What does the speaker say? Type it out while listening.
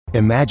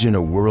Imagine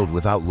a world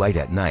without light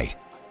at night.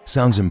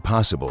 Sounds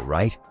impossible,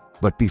 right?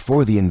 But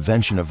before the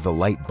invention of the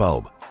light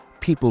bulb,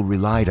 people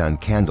relied on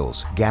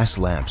candles, gas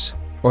lamps,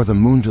 or the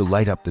moon to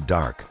light up the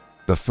dark.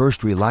 The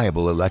first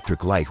reliable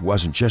electric light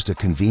wasn't just a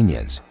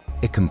convenience,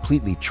 it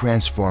completely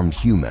transformed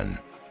human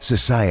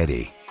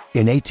society.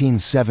 In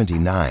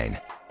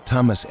 1879,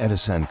 Thomas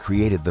Edison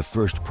created the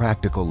first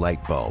practical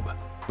light bulb.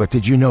 But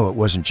did you know it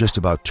wasn't just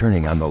about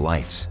turning on the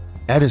lights?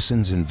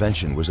 Edison's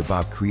invention was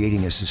about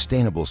creating a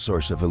sustainable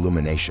source of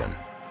illumination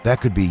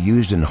that could be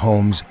used in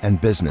homes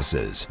and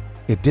businesses.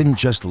 It didn't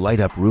just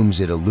light up rooms,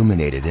 it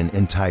illuminated an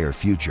entire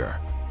future.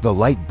 The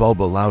light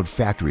bulb allowed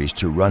factories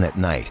to run at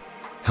night,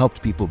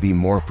 helped people be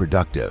more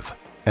productive,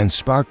 and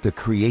sparked the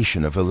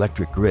creation of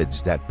electric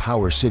grids that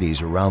power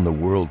cities around the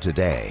world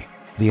today.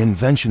 The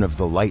invention of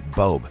the light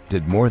bulb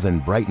did more than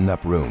brighten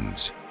up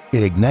rooms.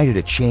 It ignited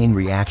a chain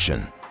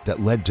reaction that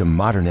led to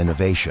modern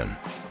innovation,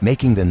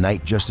 making the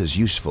night just as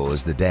useful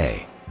as the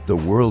day. The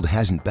world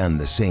hasn't been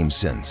the same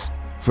since.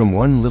 From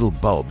one little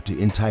bulb to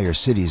entire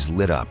cities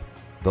lit up,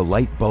 the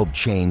light bulb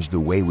changed the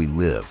way we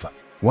live.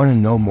 Want to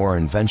know more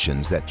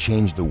inventions that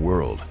changed the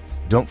world?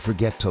 Don't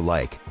forget to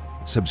like,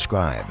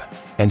 subscribe,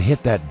 and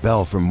hit that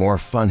bell for more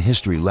fun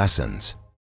history lessons.